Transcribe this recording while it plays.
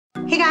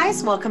Hey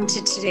guys, welcome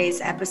to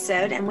today's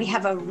episode, and we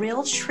have a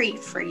real treat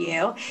for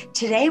you.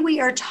 Today we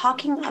are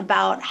talking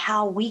about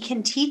how we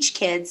can teach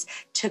kids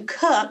to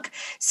cook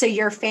so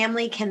your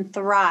family can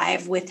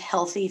thrive with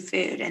healthy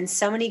food. And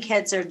so many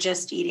kids are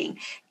just eating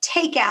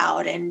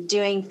takeout and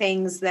doing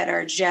things that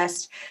are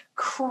just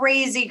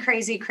crazy.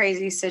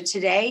 So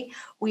today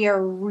we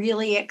are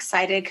really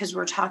excited because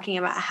we're talking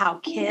about how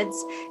kids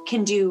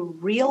can do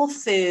real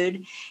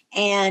food.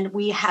 And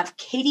we have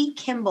Katie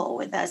Kimball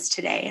with us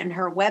today, and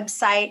her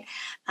website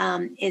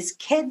is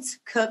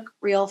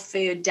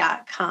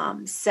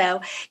kidscookrealfood.com.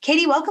 So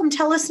Katie, welcome.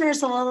 Tell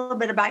listeners a little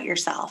bit about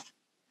yourself.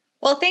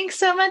 Well, thanks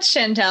so much,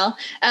 Chantel.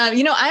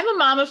 I'm a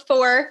mom of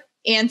four,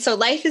 and so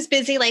life is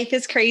busy, life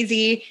is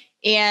crazy.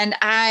 And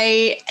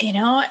I,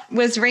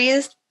 was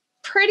raised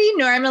pretty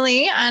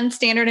normally on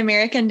standard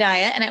American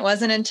diet. And it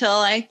wasn't until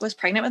I was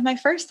pregnant with my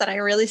first that I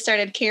really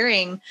started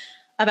caring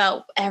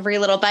about every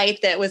little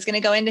bite that was going to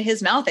go into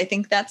his mouth. I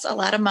think that's a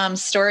lot of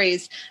moms'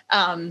 stories.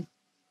 And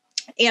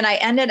I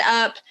ended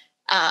up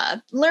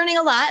learning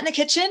a lot in the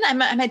kitchen.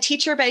 I'm a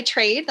teacher by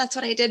trade. That's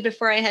what I did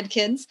before I had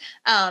kids.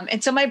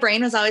 And so my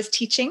brain was always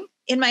teaching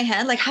in my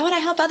head, like, how would I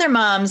help other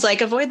moms,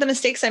 like, avoid the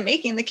mistakes I'm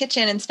making in the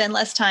kitchen and spend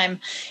less time?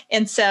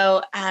 And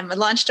so I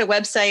launched a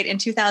website in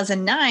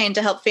 2009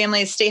 to help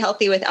families stay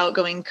healthy without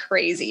going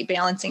crazy,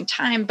 balancing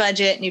time,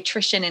 budget,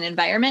 nutrition, and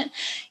environment.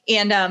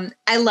 And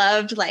I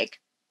loved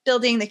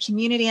building the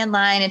community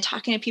online and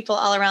talking to people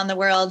all around the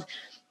world.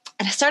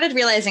 And I started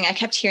realizing I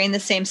kept hearing the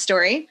same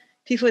story.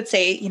 People would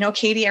say,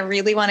 Katie, I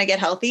really want to get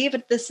healthy,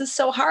 but this is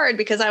so hard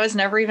because I was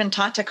never even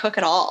taught to cook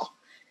at all,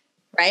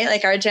 right?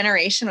 Like our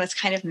generation was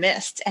kind of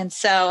missed. And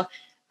so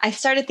I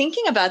started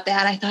thinking about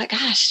that. I thought,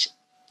 gosh,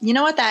 you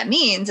know what that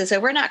means is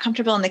that we're not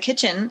comfortable in the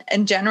kitchen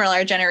in general,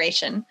 our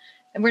generation,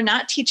 and we're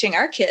not teaching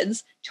our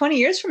kids. 20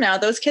 years from now,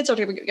 those kids are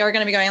going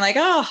to be going like,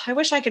 oh, I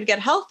wish I could get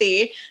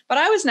healthy, but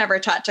I was never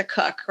taught to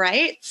cook,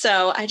 right?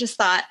 So I just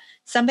thought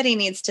somebody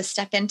needs to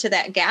step into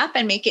that gap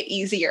and make it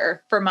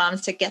easier for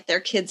moms to get their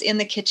kids in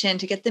the kitchen,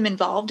 to get them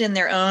involved in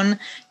their own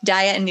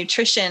diet and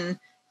nutrition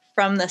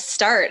from the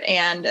start.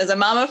 And as a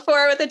mom of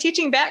four with a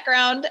teaching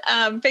background,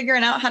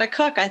 figuring out how to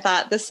cook, I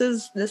thought this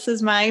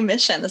is my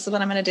mission. This is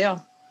what I'm going to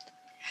do.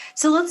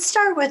 So let's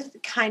start with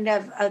kind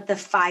of the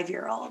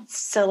 5-year-olds.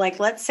 So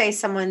let's say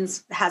someone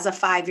has a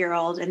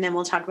 5-year-old, and then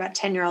we'll talk about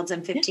 10-year-olds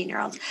and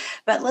 15-year-olds.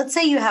 But let's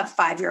say you have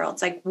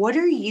 5-year-olds. What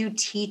are you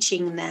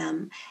teaching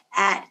them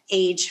at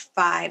age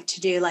 5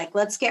 to do?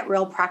 Let's get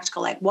real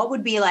practical. What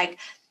would be a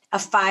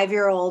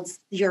 5-year-old's,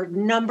 your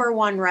number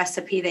one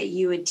recipe that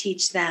you would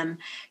teach them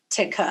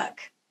to cook?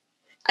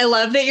 I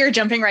love that you're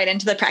jumping right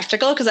into the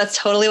practical because that's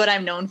totally what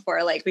I'm known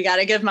for. We got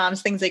to give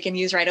moms things they can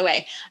use right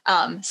away.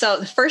 So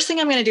the first thing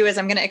I'm going to do is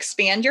I'm going to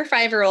expand your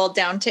 5-year-old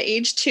down to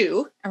age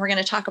 2. And we're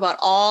going to talk about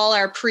all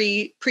our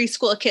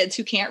preschool kids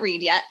who can't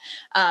read yet.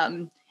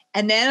 And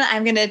then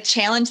I'm going to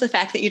challenge the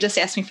fact that you just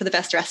asked me for the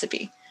best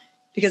recipe,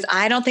 because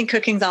I don't think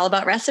cooking's all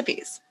about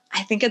recipes.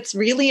 I think it's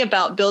really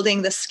about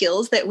building the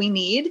skills that we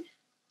need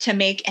to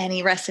make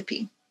any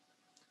recipe.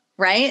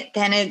 Right?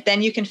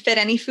 Then you can fit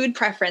any food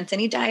preference,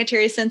 any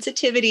dietary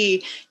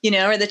sensitivity,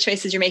 or the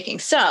choices you're making.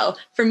 So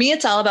for me,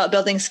 it's all about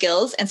building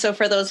skills. And so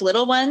for those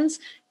little ones,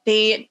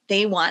 they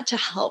want to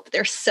help.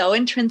 They're so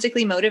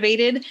intrinsically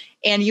motivated.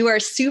 And you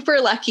are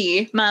super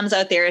lucky, moms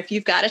out there, if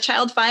you've got a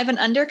child 5 and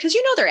under, because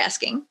they're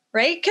asking,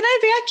 right? Can I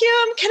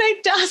vacuum? Can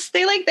I dust?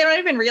 They don't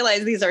even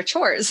realize these are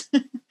chores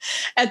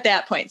at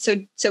that point.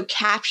 So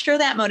capture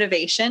that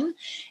motivation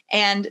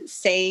and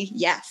say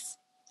yes.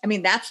 I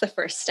mean, that's the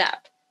first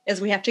step. Is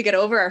we have to get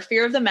over our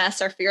fear of the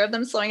mess, our fear of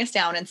them slowing us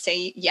down, and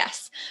say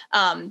yes.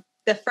 The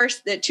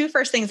two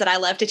first things that I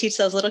love to teach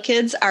those little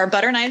kids are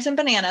butter knives and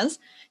bananas,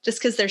 just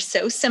because they're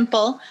so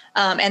simple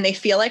and they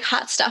feel like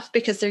hot stuff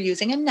because they're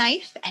using a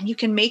knife, and you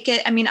can make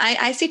it. I mean,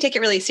 I say take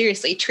it really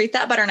seriously. Treat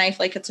that butter knife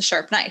like it's a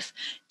sharp knife.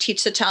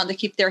 Teach the child to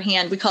keep their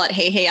hand, we call it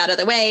hey out of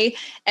the way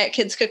at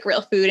Kids Cook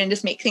Real Food, and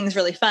just make things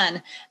really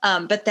fun.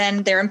 But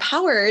then they're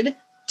empowered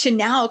to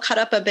now cut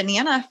up a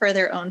banana for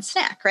their own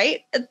snack,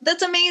 right?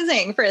 That's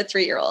amazing for a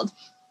 3-year-old.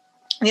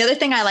 The other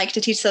thing I like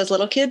to teach those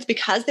little kids,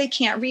 because they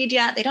can't read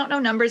yet, they don't know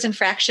numbers and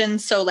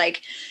fractions. So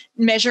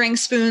measuring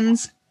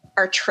spoons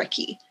are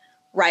tricky,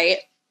 right?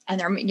 And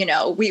they're,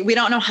 we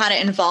don't know how to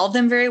involve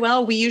them very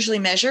well. We usually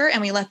measure and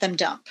we let them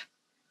dump,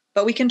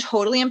 but we can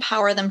totally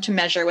empower them to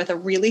measure with a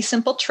really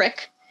simple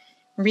trick,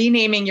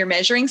 renaming your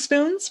measuring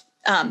spoons,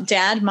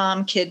 dad,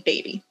 mom, kid,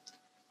 baby.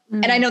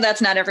 Mm-hmm. And I know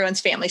that's not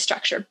everyone's family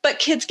structure, but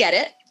kids get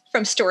it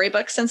from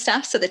storybooks and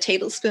stuff. So the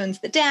tablespoon's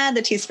the dad,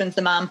 the teaspoon's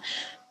the mom.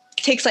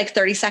 It takes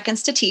 30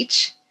 seconds to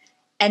teach.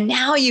 And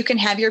now you can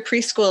have your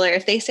preschooler,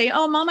 if they say,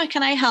 oh, mama,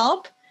 can I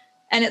help?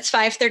 And it's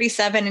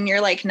 5:37 and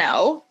you're like,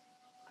 no,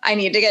 I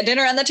need to get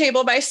dinner on the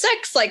table by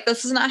 6.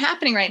 This is not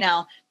happening right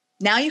now.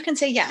 Now you can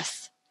say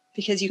yes,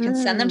 because you can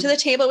send them to the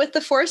table with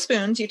the 4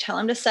 spoons. You tell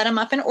them to set them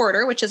up in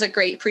order, which is a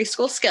great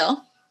preschool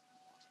skill.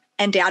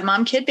 And dad,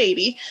 mom, kid,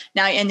 baby.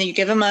 Now, and then you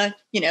give them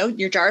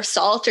your jar of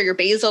salt or your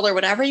basil or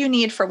whatever you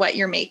need for what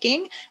you're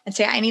making, and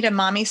say, I need a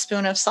mommy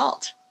spoon of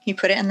salt. You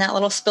put it in that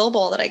little spill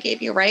bowl that I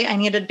gave you, right? I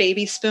need a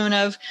baby spoon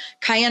of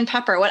cayenne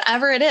pepper,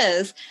 whatever it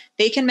is.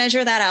 They can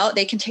measure that out.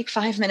 They can take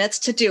 5 minutes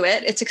to do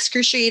it. It's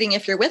excruciating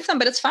if you're with them,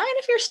 but it's fine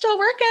if you're still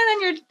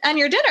working on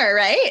your dinner,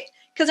 right?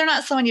 Because they're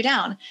not slowing you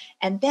down.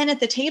 And then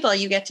at the table,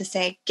 you get to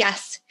say,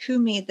 guess who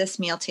made this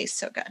meal taste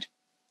so good,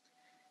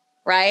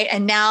 right?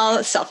 And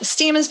now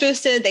self-esteem is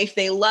boosted.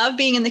 They love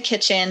being in the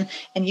kitchen,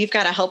 and you've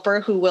got a helper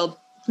who will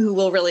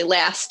really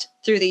last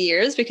through the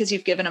years because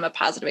you've given them a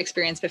positive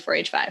experience before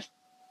age 5.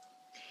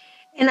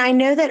 And I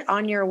know that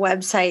on your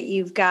website,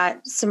 you've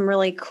got some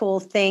really cool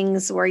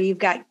things where you've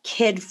got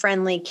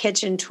kid-friendly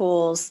kitchen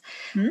tools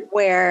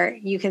where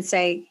you can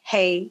say,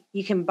 hey,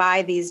 you can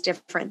buy these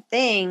different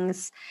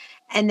things.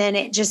 And then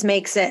it just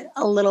makes it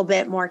a little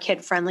bit more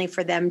kid-friendly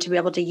for them to be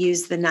able to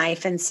use the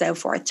knife and so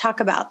forth. Talk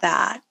about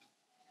that.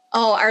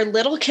 Oh, our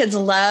little kids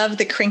love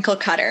the crinkle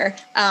cutter.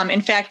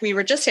 In fact, we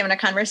were just having a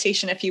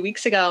conversation a few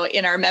weeks ago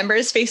in our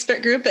members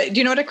Facebook group. Do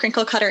you know what a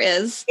crinkle cutter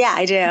is? Yeah,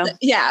 I do.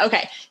 Yeah.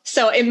 Okay.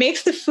 So it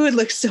makes the food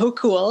look so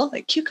cool,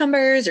 like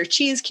cucumbers or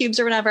cheese cubes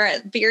or whatever.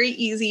 Very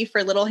easy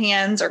for little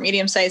hands or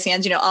medium-sized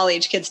hands, all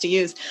age kids to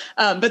use.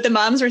 But the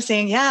moms were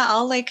saying, yeah,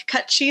 I'll like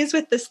cut cheese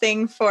with this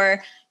thing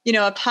for,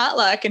 a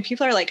potluck. And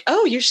people are like,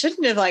 oh, you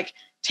shouldn't have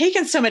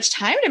taken so much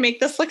time to make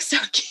this look so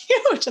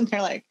cute. And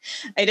they're like,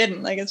 I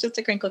didn't, it's just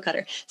a crinkle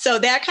cutter. So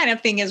that kind of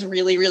thing is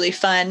really, really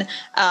fun.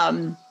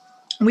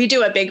 We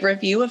do a big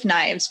review of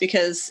knives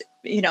because,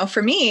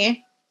 for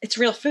me, it's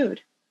real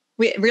food.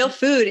 Real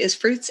food is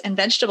fruits and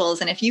vegetables.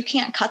 And if you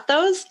can't cut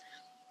those,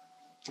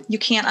 you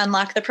can't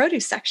unlock the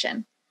produce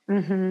section.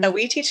 Mm-hmm. So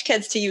we teach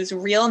kids to use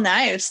real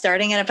knives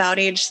starting at about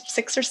age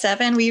 6 or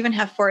 7. We even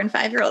have 4 and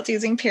 5-year-olds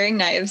using paring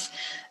knives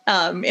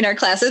in our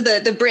classes,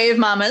 the brave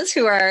mamas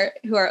who are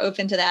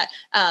open to that.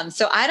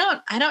 So I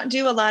don't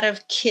do a lot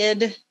of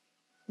kid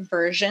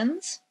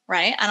versions,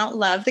 right? I don't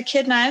love the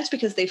kid knives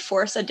because they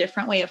force a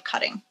different way of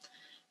cutting.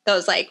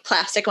 Those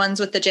plastic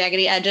ones with the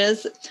jaggedy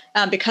edges,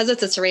 because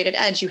it's a serrated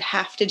edge, you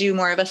have to do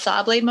more of a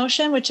saw blade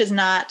motion, which is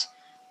not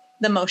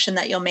the motion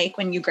that you'll make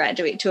when you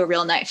graduate to a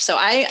real knife. So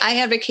I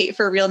advocate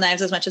for real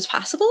knives as much as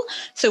possible.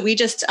 So we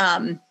just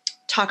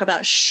talk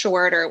about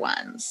shorter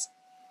ones.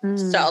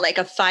 So like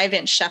a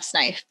 5-inch chef's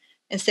knife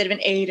instead of an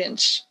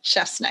 8-inch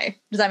chef's knife.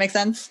 Does that make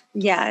sense?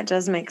 Yeah, it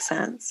does make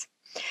sense.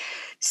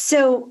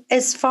 So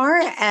as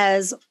far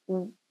as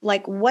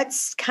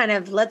what's kind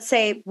of, let's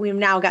say we've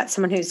now got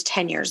someone who's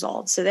 10 years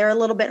old. So they're a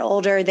little bit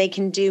older, they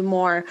can do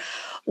more.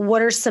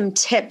 What are some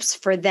tips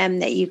for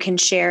them that you can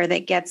share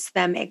that gets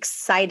them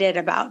excited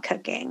about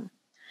cooking?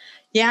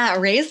 Yeah,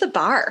 raise the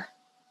bar,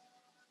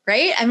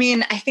 right? I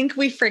mean, I think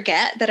we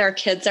forget that our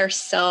kids are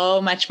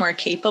so much more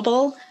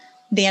capable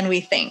than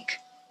we think.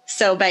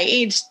 So by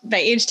age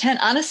 10,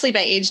 honestly,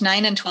 by age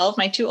 9 and 12,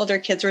 my 2 older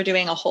kids were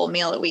doing a whole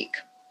meal a week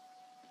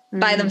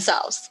by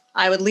themselves.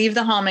 I would leave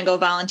the home and go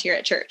volunteer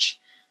at church.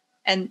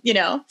 And,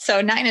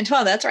 so 9 and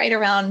 12, that's right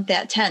around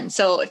that 10.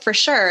 So for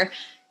sure,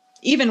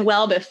 even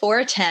well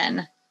before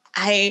 10,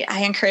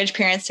 I encourage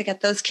parents to get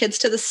those kids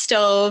to the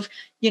stove,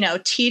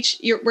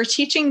 we're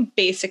teaching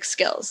basic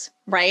skills,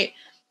 right?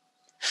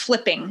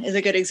 Flipping is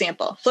a good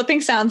example.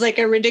 Flipping sounds like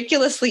a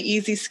ridiculously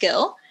easy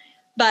skill,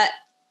 but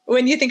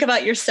when you think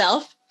about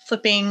yourself,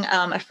 flipping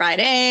a fried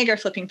egg or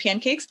flipping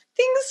pancakes,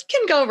 things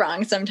can go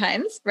wrong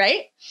sometimes,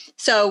 right?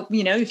 So,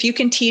 if you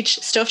can teach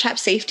stovetop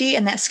safety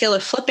and that skill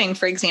of flipping,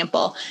 for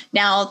example,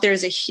 now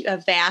there's a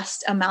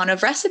vast amount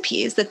of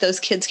recipes that those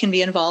kids can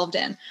be involved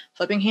in.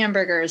 Flipping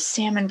hamburgers,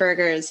 salmon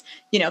burgers,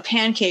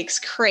 pancakes,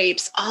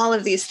 crepes, all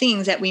of these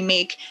things that we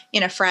make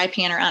in a fry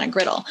pan or on a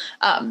griddle.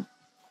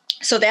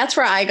 So that's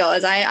where I go,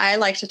 is I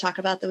like to talk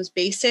about those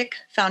basic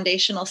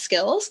foundational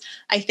skills.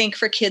 I think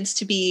for kids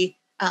to be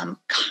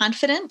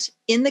confident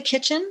in the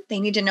kitchen,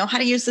 they need to know how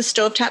to use the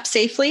stovetop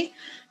safely.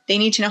 They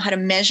need to know how to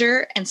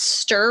measure and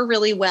stir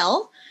really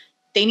well.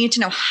 They need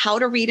to know how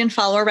to read and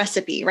follow a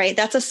recipe, right?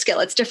 That's a skill.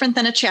 It's different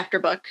than a chapter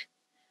book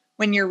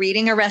when you're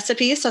reading a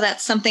recipe. So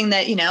that's something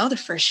that, the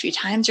first few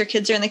times your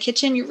kids are in the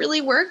kitchen, you really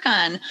work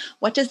on.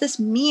 What does this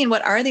mean?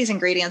 What are these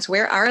ingredients?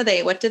 Where are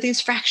they? What do these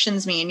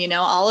fractions mean?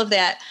 All of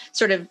that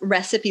sort of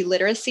recipe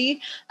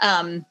literacy.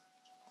 And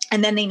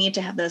then they need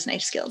to have those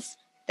knife skills.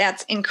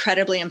 That's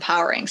incredibly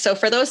empowering. So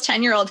for those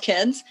 10-year-old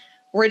kids,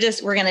 we're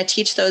going to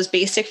teach those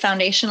basic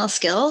foundational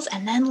skills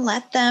and then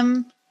let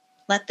them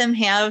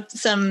have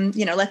some,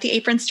 let the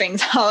apron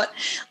strings out,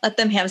 let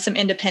them have some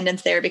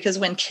independence there. Because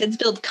when kids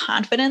build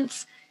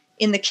confidence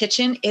in the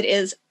kitchen, it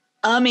is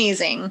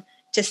amazing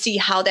to see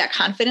how that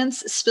confidence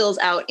spills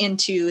out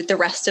into the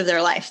rest of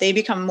their life. They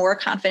become more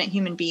confident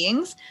human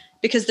beings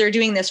because they're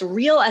doing this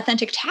real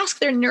authentic task.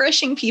 They're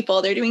nourishing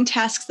people. They're doing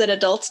tasks that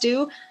adults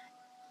do.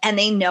 And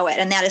they know it.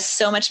 And that is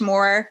so much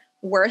more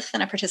worth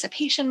than a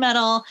participation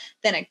medal,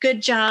 than a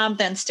good job,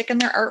 than sticking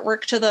their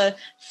artwork to the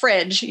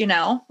fridge,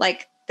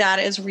 that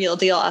is real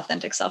deal,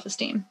 authentic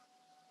self-esteem.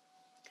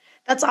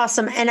 That's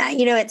awesome. And,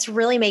 it's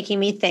really making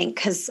me think,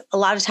 because a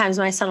lot of times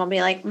my son will be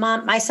like,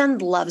 Mom, my son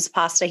loves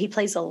pasta. He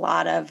plays a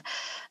lot of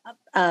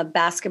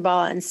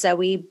basketball. And so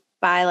we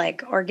buy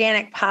like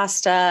organic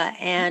pasta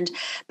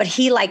but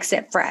he likes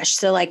it fresh.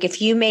 So like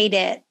if you made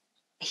it,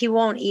 he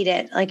won't eat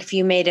it like if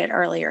you made it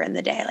earlier in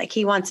the day. Like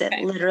he wants it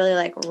literally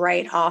like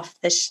right off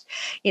the,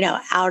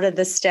 out of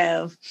the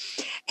stove.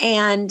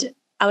 And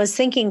I was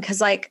thinking, because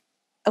like,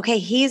 okay,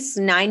 he's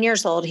 9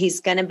 years old. He's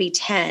going to be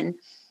 10.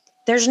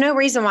 There's no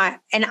reason why.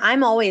 And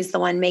I'm always the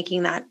one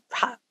making that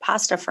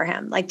pasta for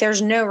him. Like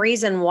there's no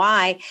reason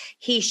why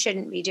he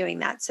shouldn't be doing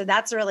that. So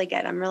that's really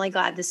good. I'm really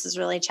glad this is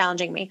really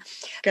challenging me.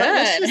 Good. But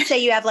let's just say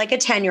you have like a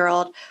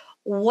 10-year-old.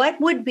 What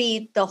would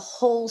be the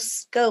whole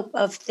scope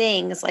of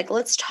things? Like,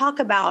 let's talk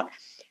about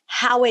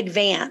how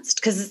advanced,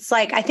 because it's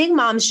like, I think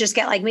moms just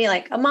get like me,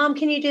 like, oh, mom,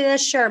 can you do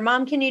this? Sure.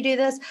 Mom, can you do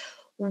this?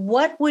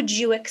 What would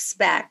you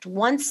expect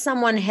once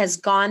someone has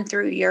gone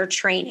through your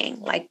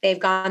training, like they've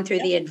gone through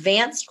the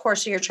advanced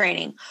course of your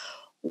training?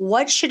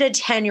 What should a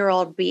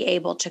 10-year-old be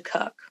able to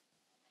cook?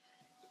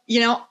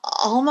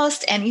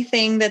 Almost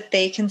anything that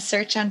they can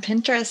search on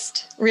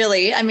Pinterest,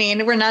 really. I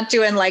mean, we're not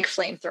doing like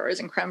flamethrowers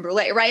and creme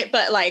brulee, right?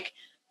 But like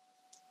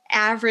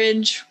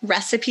average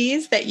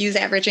recipes that use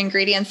average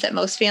ingredients that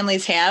most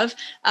families have.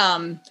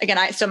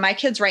 So my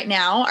kids right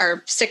now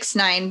are 6,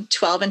 9,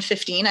 12, and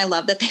 15. I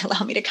love that they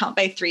allow me to count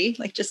by 3,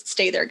 like just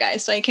stay there,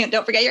 guys. So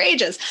don't forget your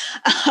ages.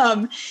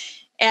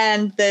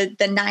 And the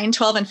 9,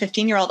 12, and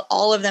 15-year-old,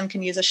 all of them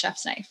can use a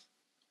chef's knife.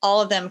 All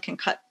of them can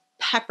cut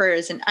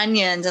peppers and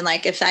onions. And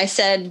like, if I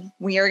said,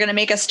 we are going to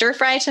make a stir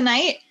fry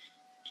tonight,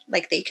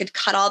 like they could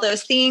cut all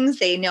those things.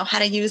 They know how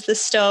to use the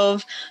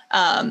stove.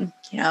 So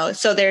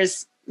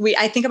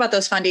I think about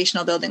those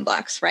foundational building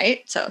blocks,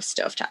 right? So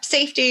stovetop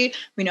safety,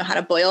 we know how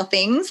to boil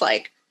things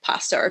like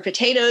pasta or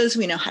potatoes.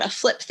 We know how to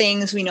flip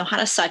things. We know how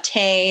to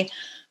saute.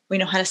 We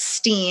know how to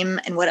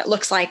steam and what it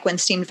looks like when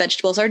steamed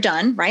vegetables are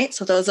done, right?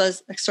 So those are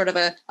sort of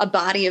a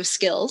body of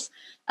skills.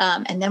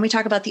 And then we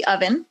talk about the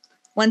oven.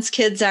 Once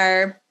kids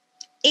are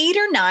 8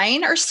 or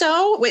 9 or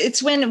so,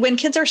 it's when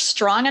kids are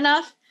strong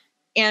enough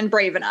and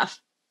brave enough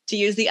to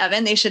use the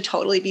oven, they should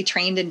totally be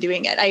trained in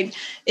doing it.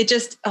 It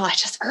just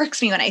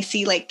irks me when I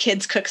see like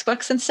kids'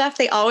 cookbooks and stuff.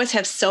 They always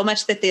have so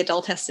much that the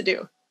adult has to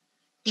do.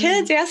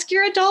 Kids, ask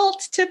your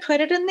adult to put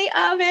it in the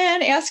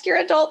oven. Ask your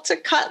adult to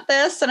cut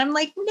this. And I'm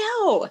like,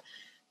 no,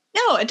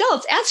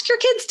 adults, ask your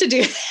kids to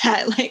do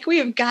that. Like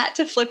we've got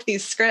to flip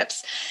these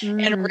scripts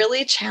and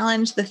really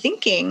challenge the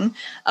thinking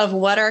of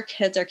what our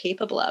kids are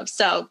capable of.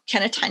 So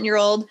can a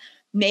 10-year-old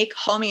make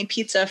homemade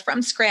pizza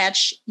from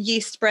scratch,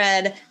 yeast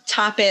bread,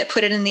 top it,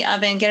 put it in the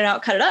oven, get it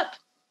out, cut it up?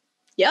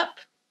 Yep.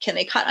 Can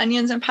they cut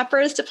onions and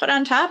peppers to put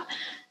on top?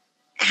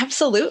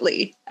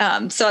 Absolutely.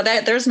 So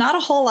that there's not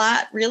a whole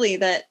lot really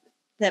that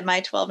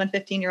my 12 and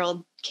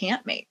 15-year-old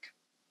can't make.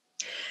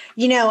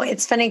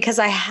 It's funny because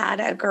I had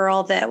a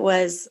girl that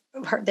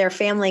their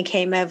family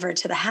came over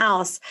to the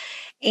house,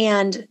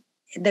 and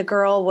the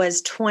girl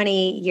was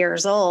 20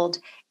 years old.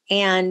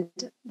 And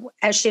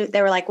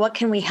they were like, what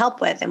can we help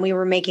with? And we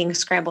were making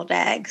scrambled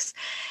eggs.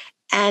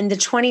 And the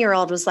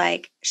 20-year-old was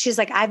like, she's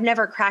like, I've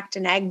never cracked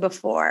an egg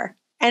before.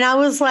 And I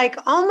was like,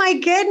 oh my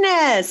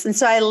goodness. And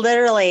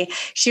so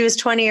she was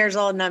 20 years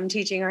old and I'm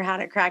teaching her how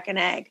to crack an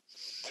egg.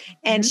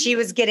 And she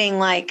was getting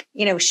like,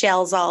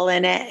 shells all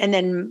in it. And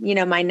then,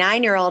 my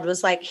 9-year-old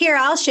was like, here,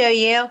 I'll show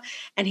you.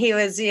 And he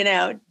was,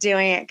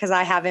 doing it because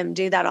I have him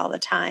do that all the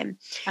time.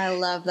 I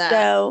love that.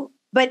 So,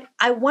 but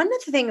one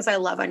of the things I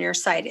love on your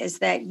site is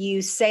that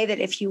you say that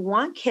if you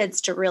want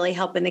kids to really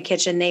help in the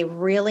kitchen, they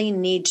really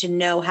need to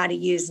know how to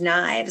use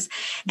knives.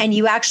 And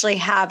you actually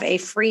have a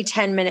free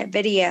 10-minute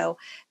video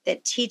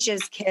that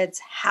teaches kids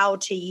how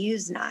to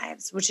use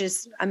knives, which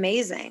is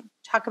amazing.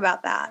 Talk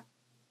about that.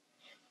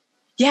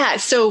 Yeah.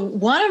 So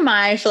one of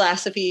my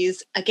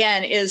philosophies,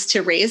 again, is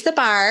to raise the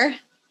bar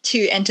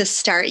and to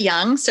start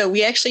young. So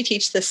we actually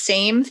teach the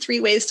same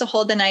 3 ways to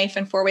hold the knife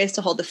and 4 ways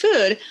to hold the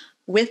food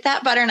with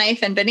that butter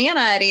knife and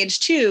banana at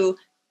age 2,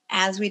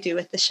 as we do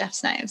with the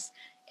chef's knives.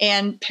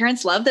 And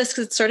parents love this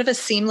because it's sort of a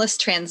seamless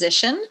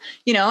transition.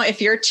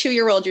 If your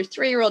 2-year-old, your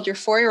 3-year-old, your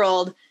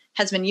 4-year-old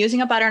has been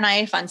using a butter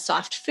knife on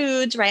soft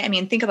foods, right? I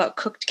mean, think about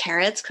cooked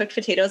carrots, cooked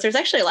potatoes. There's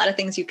actually a lot of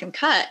things you can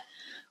cut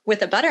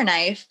with a butter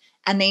knife.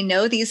 And they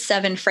know these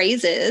 7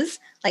 phrases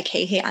like,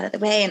 hey, out of the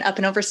way, and up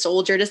and over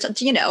soldier, just,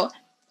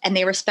 and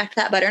they respect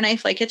that butter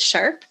knife like it's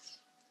sharp.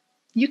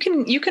 You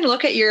can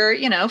look at your,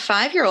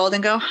 5-year-old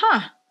and go,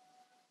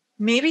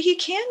 maybe he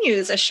can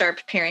use a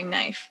sharp paring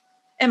knife.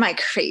 Am I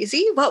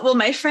crazy? What will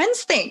my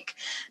friends think?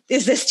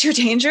 Is this too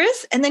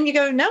dangerous? And then you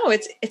go, no,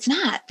 it's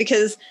not,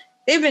 because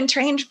they've been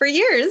trained for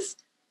years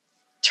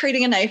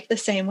treating a knife the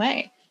same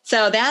way.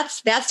 So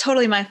that's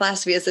totally my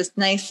philosophy, is this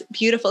nice,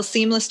 beautiful,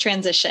 seamless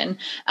transition.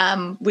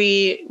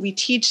 We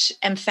teach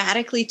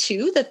emphatically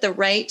too that the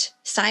right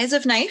size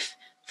of knife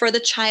for the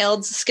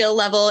child's skill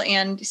level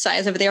and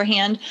size of their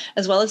hand,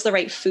 as well as the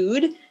right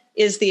food,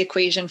 is the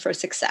equation for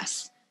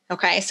success.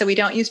 Okay. So we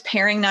don't use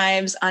paring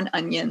knives on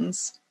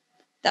onions.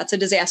 that's a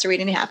disaster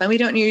waiting to happen. We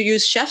don't need to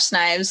use chef's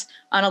knives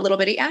on a little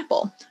bitty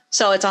apple.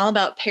 So it's all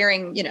about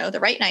pairing, the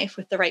right knife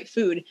with the right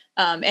food.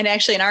 And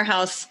actually in our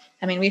house,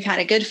 we've had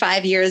a good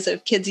 5 years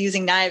of kids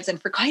using knives.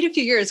 And for quite a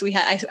few years,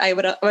 I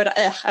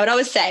would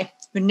always say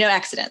no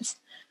accidents.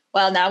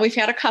 Well, now we've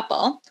had a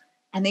couple,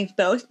 and they've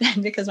both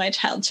been because my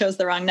child chose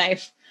the wrong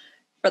knife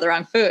for the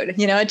wrong food.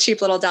 A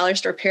cheap little dollar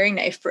store paring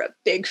knife for a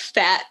big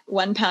fat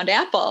 1 pound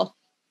apple.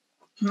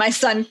 My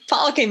son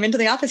Paul came into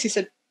the office. He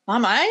said,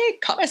 "Mom, I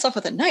caught myself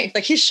with a knife."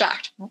 Like, he's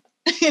shocked.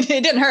 It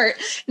didn't hurt,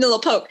 a little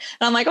poke.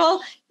 And I'm like,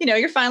 "Well,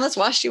 you're fine. Let's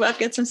wash you up,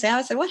 get some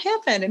salad." I said, "What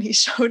happened?" And he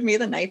showed me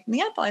the knife and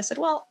the apple. I said,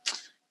 "Well,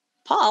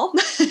 Paul,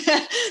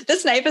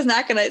 this knife is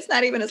it's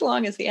not even as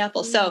long as the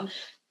apple." So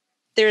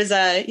there's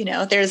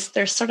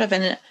there's sort of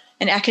an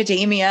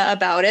academia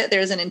about it.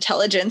 There's an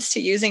intelligence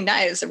to using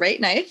knives, the right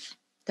knife,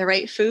 the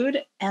right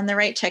food, and the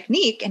right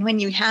technique. And when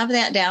you have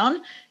that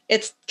down,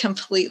 it's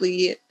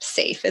completely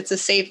safe. It's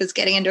as safe as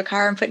getting into a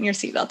car and putting your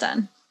seatbelt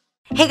on.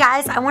 Hey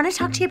guys, I want to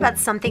talk to you about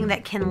something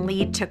that can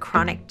lead to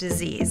chronic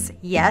disease.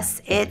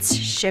 Yes, it's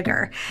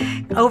sugar.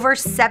 Over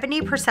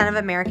 70% of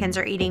Americans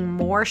are eating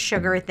more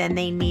sugar than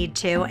they need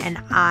to, and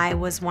I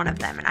was one of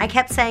them. And I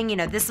kept saying,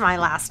 this is my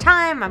last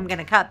time. I'm going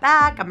to cut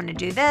back. I'm going to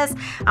do this.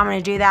 I'm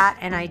going to do that.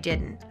 And I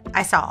didn't.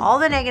 I saw all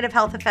the negative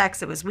health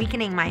effects. It was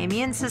weakening my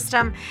immune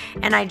system,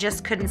 and I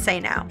just couldn't say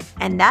no.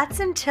 And that's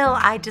until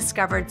I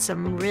discovered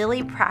some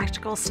really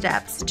practical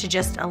steps to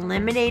just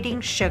eliminating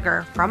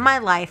sugar from my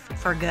life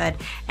for good.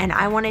 And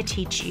I want to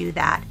teach you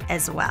that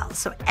as well.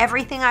 So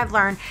everything I've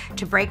learned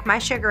to break my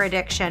sugar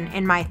addiction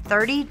in my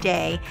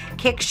 30-day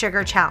Kick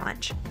Sugar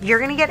Challenge. You're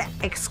going to get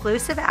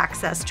exclusive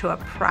access to a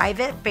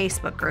private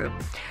Facebook group.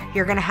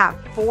 You're going to have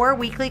 4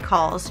 weekly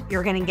calls.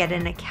 You're going to get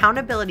an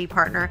accountability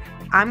partner.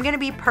 I'm going to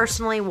be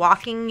personally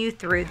walking you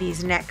through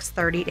these next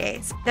 30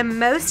 days. The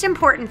most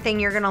important thing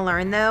you're going to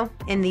learn, though,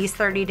 in these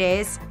 30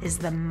 days is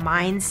the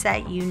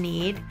mindset you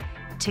need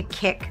to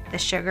kick the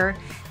sugar,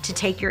 to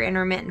take your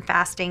intermittent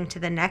fasting to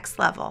the next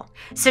level.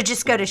 So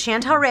just go to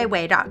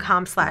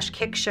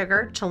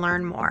chantelrayway.com/kicksugar to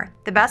learn more.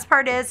 The best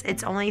part is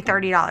it's only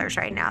 $30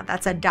 right now.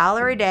 That's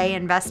 $1 a day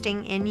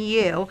investing in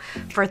you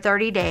for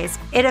 30 days.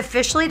 It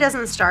officially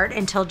doesn't start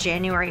until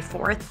January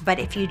 4th, but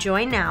if you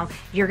join now,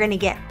 you're gonna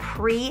get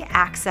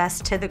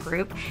pre-access to the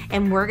group,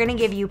 and we're gonna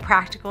give you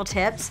practical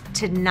tips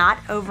to not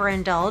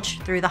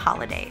overindulge through the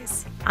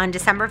holidays. On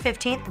December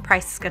 15th, the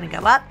price is going to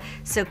go up.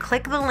 So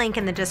click the link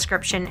in the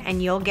description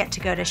and you'll get to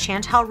go to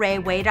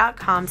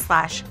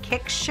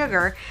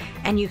chantelrayway.com/kicksugar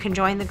and you can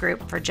join the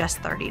group for just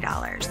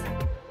 $30.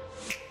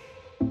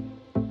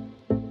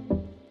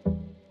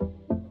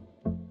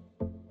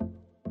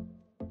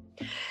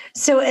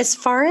 So as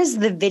far as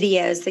the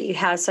videos that you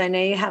have, so I know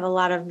you have a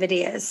lot of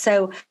videos.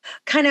 So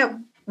kind of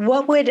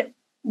what would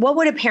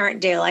a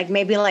parent do? Like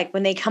maybe like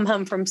when they come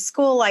home from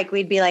school, like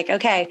we'd be like,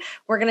 okay,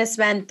 we're going to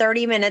spend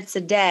 30 minutes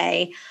a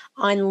day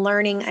on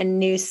learning a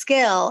new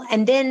skill.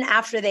 And then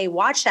after they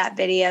watch that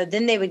video,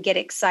 then they would get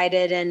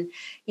excited and,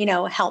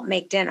 help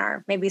make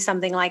dinner, maybe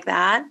something like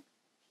that.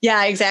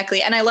 Yeah,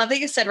 exactly. And I love that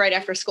you said right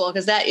after school,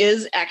 because that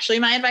is actually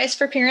my advice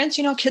for parents.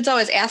 Kids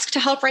always ask to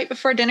help right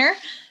before dinner,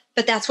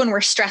 but that's when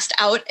we're stressed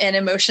out and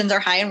emotions are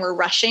high and we're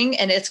rushing,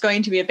 and it's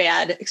going to be a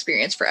bad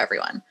experience for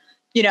everyone.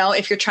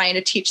 If you're trying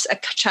to teach a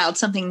child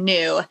something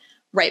new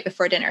right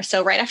before dinner.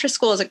 So right after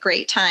school is a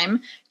great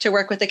time to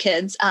work with the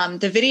kids.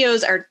 The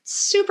videos are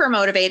super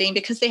motivating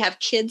because they have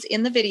kids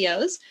in the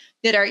videos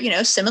that are,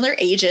 similar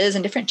ages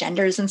and different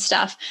genders and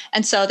stuff.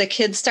 And so the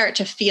kids start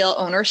to feel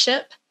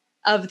ownership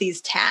of these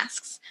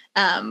tasks.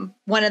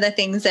 One of the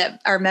things that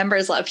our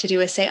members love to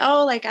do is say,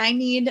 "Oh, like I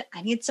need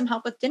some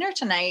help with dinner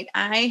tonight.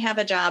 I have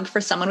a job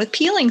for someone with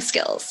peeling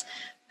skills."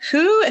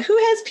 Who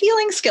has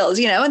peeling skills,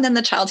 and then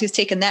the child who's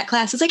taken that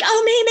class is like,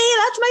 "Oh, me,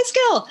 that's my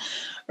skill,"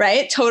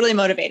 right? Totally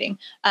motivating.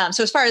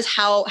 So as far as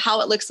how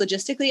it looks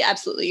logistically,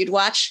 absolutely. You'd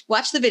watch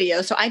the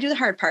video. So I do the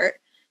hard part.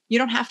 You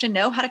don't have to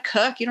know how to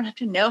cook. You don't have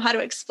to know how to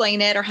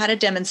explain it or how to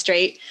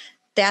demonstrate.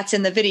 That's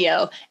in the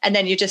video. And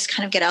then you just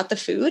kind of get out the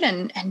food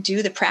and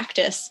do the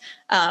practice.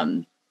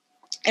 And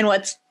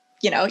what's,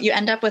 you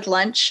end up with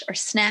lunch or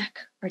snack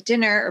or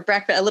dinner or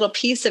breakfast, a little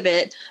piece of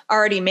it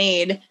already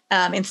made,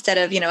 instead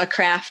of, a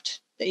craft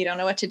that you don't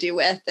know what to do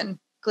with and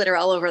glitter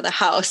all over the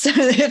house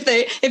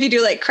if you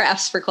do like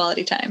crafts for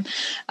quality time.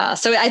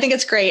 So I think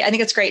it's great. I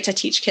think it's great to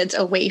teach kids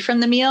away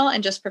from the meal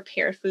and just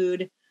prepare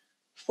food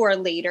for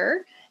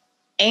later.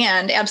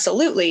 And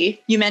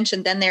absolutely, you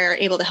mentioned then they're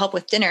able to help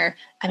with dinner.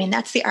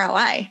 That's the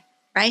ROI,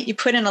 right? You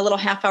put in a little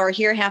half hour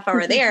here, half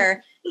hour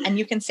there, and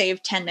you can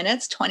save 10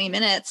 minutes, 20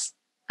 minutes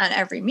on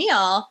every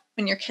meal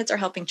when your kids are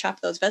helping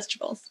chop those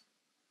vegetables.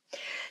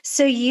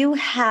 So you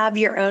have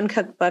your own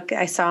cookbook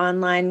I saw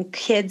online,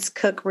 Kids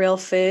Cook Real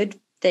Food,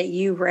 that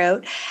you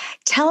wrote.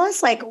 Tell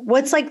us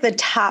what's the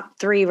top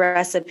 3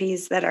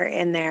 recipes that are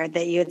in there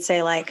that you would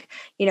say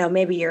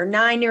maybe your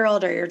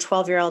 9-year-old or your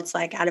 12-year-old's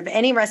out of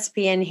any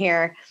recipe in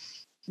here,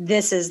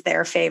 this is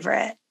their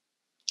favorite.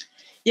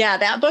 Yeah,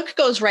 that book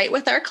goes right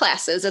with our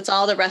classes. It's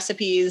all the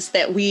recipes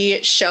that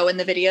we show in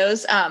the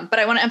videos. But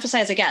I want to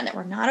emphasize again that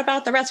we're not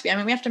about the recipe. I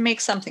mean, we have to make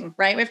something,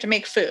 right? We have to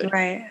make food,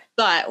 Right.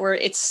 but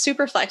it's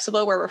super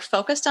flexible where we're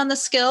focused on the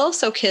skill.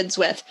 So kids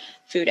with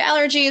food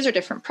allergies or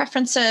different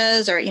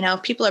preferences, or,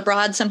 people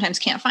abroad sometimes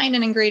can't find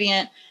an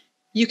ingredient.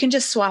 You can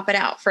just swap it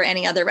out for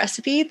any other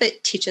recipe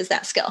that teaches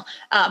that skill.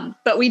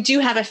 But we do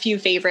have a few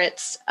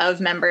favorites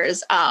of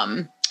members.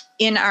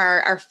 In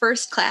our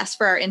first class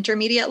for our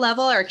intermediate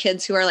level, our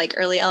kids who are like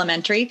early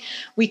elementary,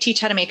 we teach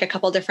how to make a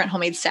couple different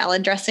homemade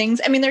salad dressings.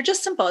 I mean, they're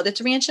just simple.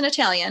 It's ranch and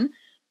Italian,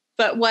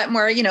 but what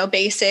more,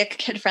 basic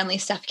kid-friendly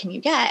stuff can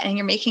you get? And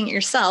you're making it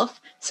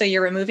yourself. So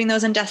you're removing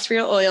those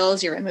industrial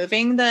oils, you're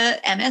removing the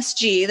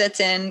MSG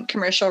that's in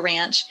commercial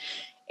ranch.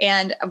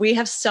 And we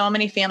have so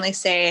many families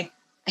say,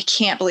 I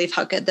can't believe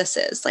how good this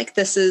is. Like,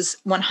 this is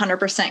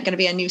 100% going to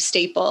be a new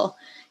staple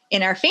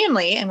in our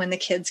family. And when the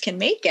kids can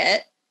make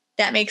it,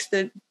 that makes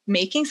the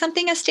making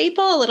something a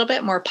staple a little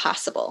bit more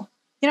possible.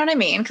 You know what I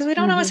mean? Because we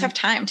don't always have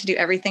time to do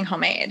everything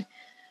homemade.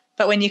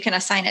 But when you can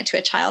assign it to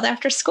a child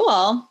after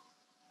school,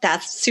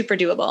 that's super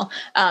doable.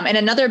 And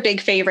another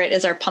big favorite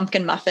is our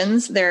pumpkin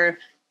muffins. They're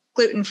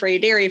gluten-free,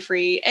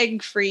 dairy-free,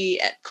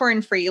 egg-free,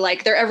 corn-free,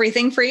 like they're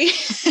everything free.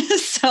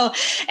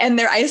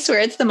 I swear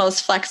it's the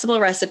most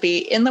flexible recipe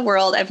in the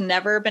world. I've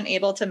never been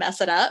able to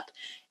mess it up.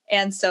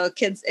 And so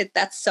kids,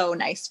 that's so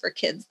nice for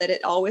kids that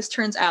it always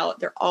turns out,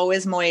 they're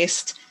always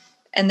moist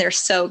and they're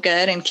so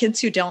good. And kids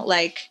who don't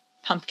like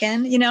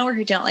pumpkin, or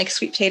who don't like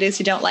sweet potatoes,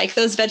 who don't like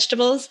those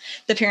vegetables,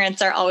 the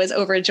parents are always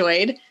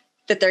overjoyed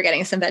that they're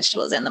getting some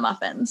vegetables in the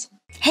muffins.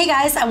 Hey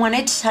guys, I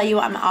wanted to tell you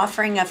I'm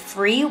offering a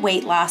free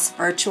weight loss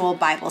virtual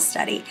Bible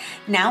study.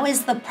 Now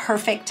is the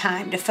perfect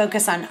time to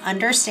focus on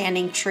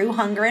understanding true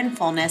hunger and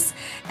fullness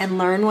and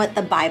learn what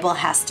the Bible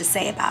has to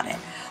say about it.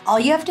 All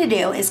you have to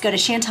do is go to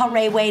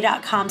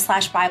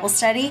chantelrayway.com/Bible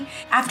study.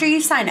 After you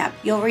sign up,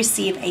 you'll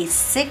receive a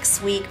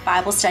 6-week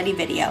Bible study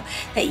video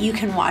that you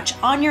can watch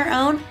on your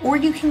own, or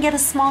you can get a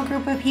small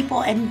group of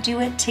people and do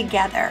it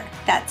together.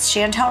 That's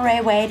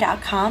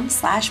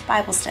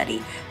chantelrayway.com/Bible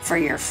study for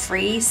your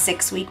free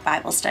 6-week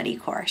Bible study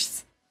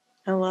course.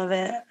 I love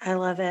it. I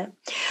love it.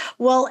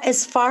 Well,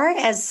 as far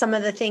as some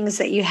of the things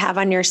that you have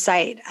on your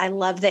site, I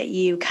love that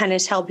you kind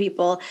of tell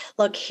people,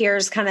 look,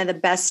 here's kind of the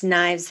best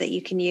knives that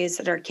you can use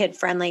that are kid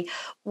friendly.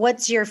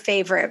 What's your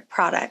favorite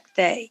product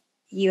that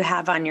you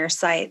have on your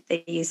site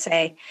that you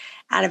say,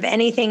 out of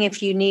anything,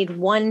 if you need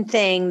one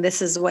thing,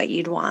 this is what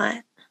you'd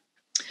want?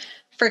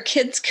 For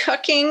kids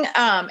cooking,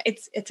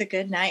 it's a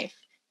good knife.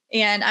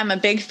 And I'm a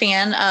big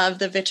fan of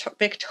the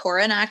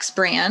Victorinox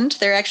brand.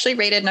 They're actually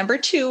rated number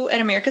 2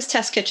 at America's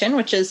Test Kitchen,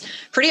 which is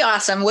pretty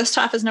awesome.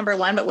 Wusthof is number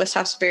 1, but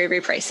Wustof's very,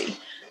 very pricey.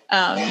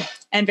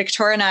 And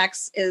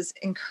Victorinox is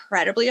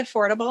incredibly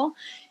affordable.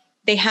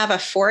 They have a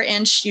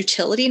 4-inch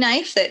utility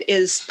knife that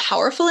is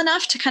powerful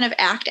enough to kind of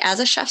act as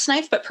a chef's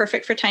knife, but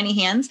perfect for tiny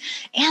hands.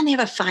 And they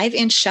have a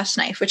 5-inch chef's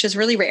knife, which is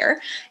really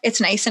rare.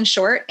 It's nice and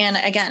short. And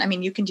again, I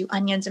mean, you can do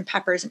onions and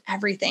peppers and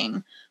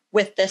everything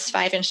with this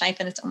 5-inch knife,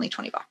 and it's only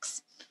 $20.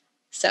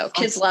 So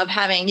kids love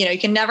having, you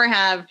can never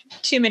have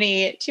too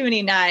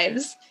many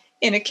knives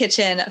in a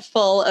kitchen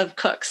full of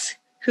cooks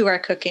who are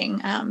cooking.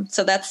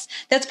 So that's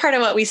part of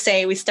what we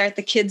say. We start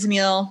the kids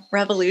meal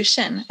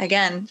revolution.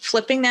 Again,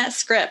 flipping that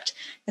script.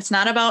 It's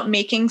not about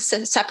making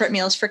separate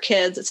meals for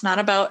kids. It's not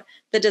about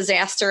the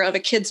disaster of a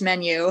kids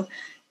menu,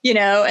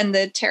 and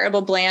the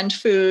terrible bland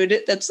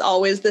food that's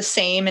always the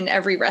same in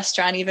every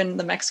restaurant. Even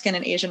the Mexican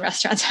and Asian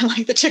restaurants have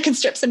like the chicken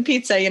strips and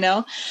pizza,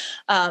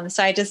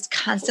 So I just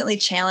constantly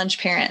challenge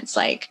parents,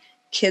 like,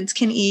 kids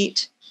can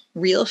eat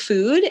real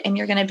food, and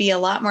you're going to be a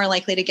lot more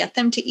likely to get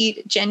them to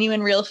eat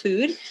genuine real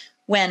food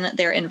when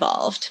they're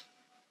involved.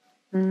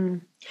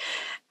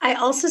 I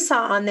also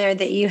saw on there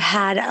that you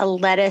had a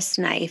lettuce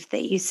knife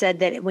that you said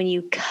that when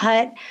you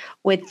cut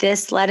with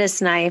this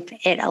lettuce knife,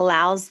 it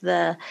allows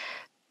the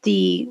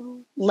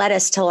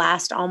lettuce to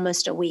last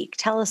almost a week.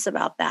 Tell us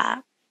about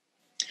that.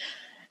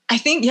 I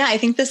think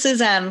this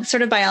is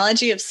sort of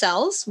biology of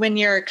cells. When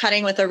you're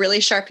cutting with a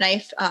really sharp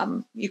knife,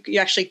 you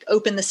actually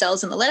open the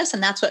cells in the lettuce,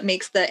 and that's what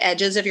makes the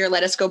edges of your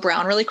lettuce go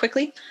brown really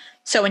quickly.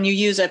 So when you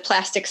use a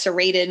plastic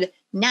serrated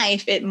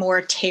knife, it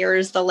more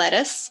tears the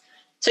lettuce.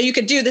 So you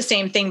could do the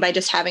same thing by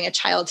just having a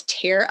child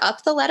tear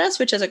up the lettuce,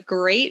 which is a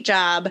great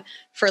job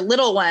for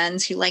little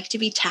ones who like to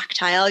be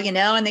tactile,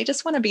 and they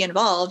just want to be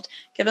involved.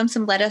 Give them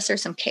some lettuce or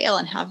some kale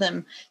and have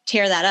them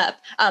tear that up.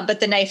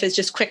 But the knife is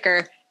just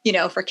quicker,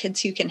 for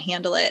kids who can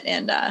handle it.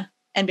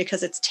 And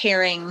because it's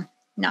tearing,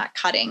 not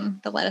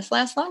cutting, the lettuce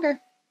lasts longer.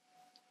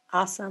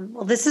 Awesome.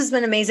 Well, this has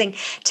been amazing.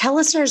 Tell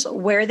listeners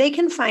where they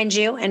can find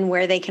you and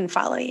where they can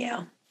follow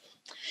you.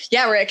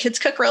 Yeah, we're at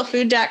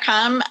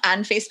kidscookrealfood.com,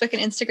 on Facebook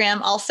and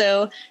Instagram,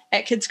 also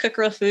at Kids Cook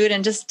Real Food.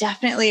 And just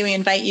definitely we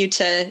invite you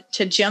to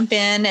jump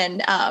in,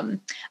 and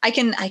I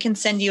can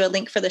send you a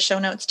link for the show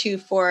notes too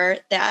for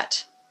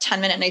that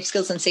 10-minute knife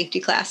skills and safety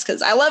class,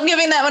 because I love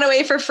giving that one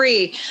away for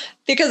free,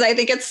 because I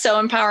think it's so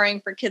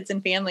empowering for kids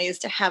and families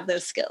to have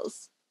those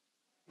skills.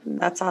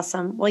 That's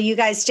awesome. Well, you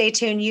guys stay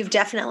tuned. You've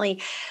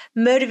definitely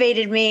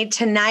motivated me.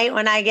 Tonight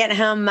when I get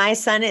home, my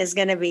son is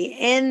going to be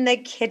in the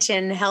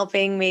kitchen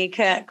helping me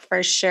cook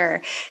for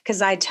sure.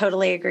 Because I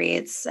totally agree.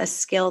 It's a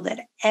skill that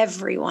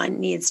everyone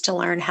needs to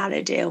learn how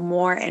to do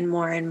more and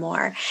more and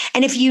more.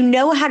 And if you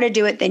know how to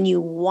do it, then you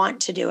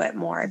want to do it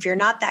more. If you're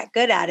not that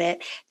good at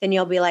it, then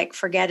you'll be like,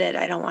 forget it.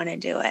 I don't want to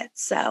do it.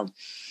 So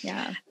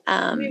yeah.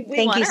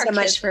 Thank you so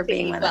much for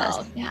being with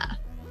us. Yeah.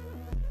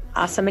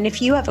 Awesome. And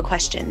if you have a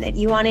question that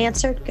you want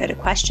answered, go to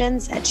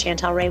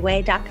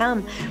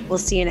questions@chantelrayway.com. We'll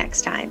see you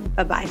next time.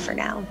 Bye-bye for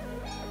now.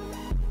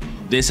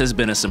 This has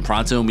been a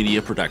Sempronto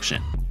Media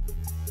production.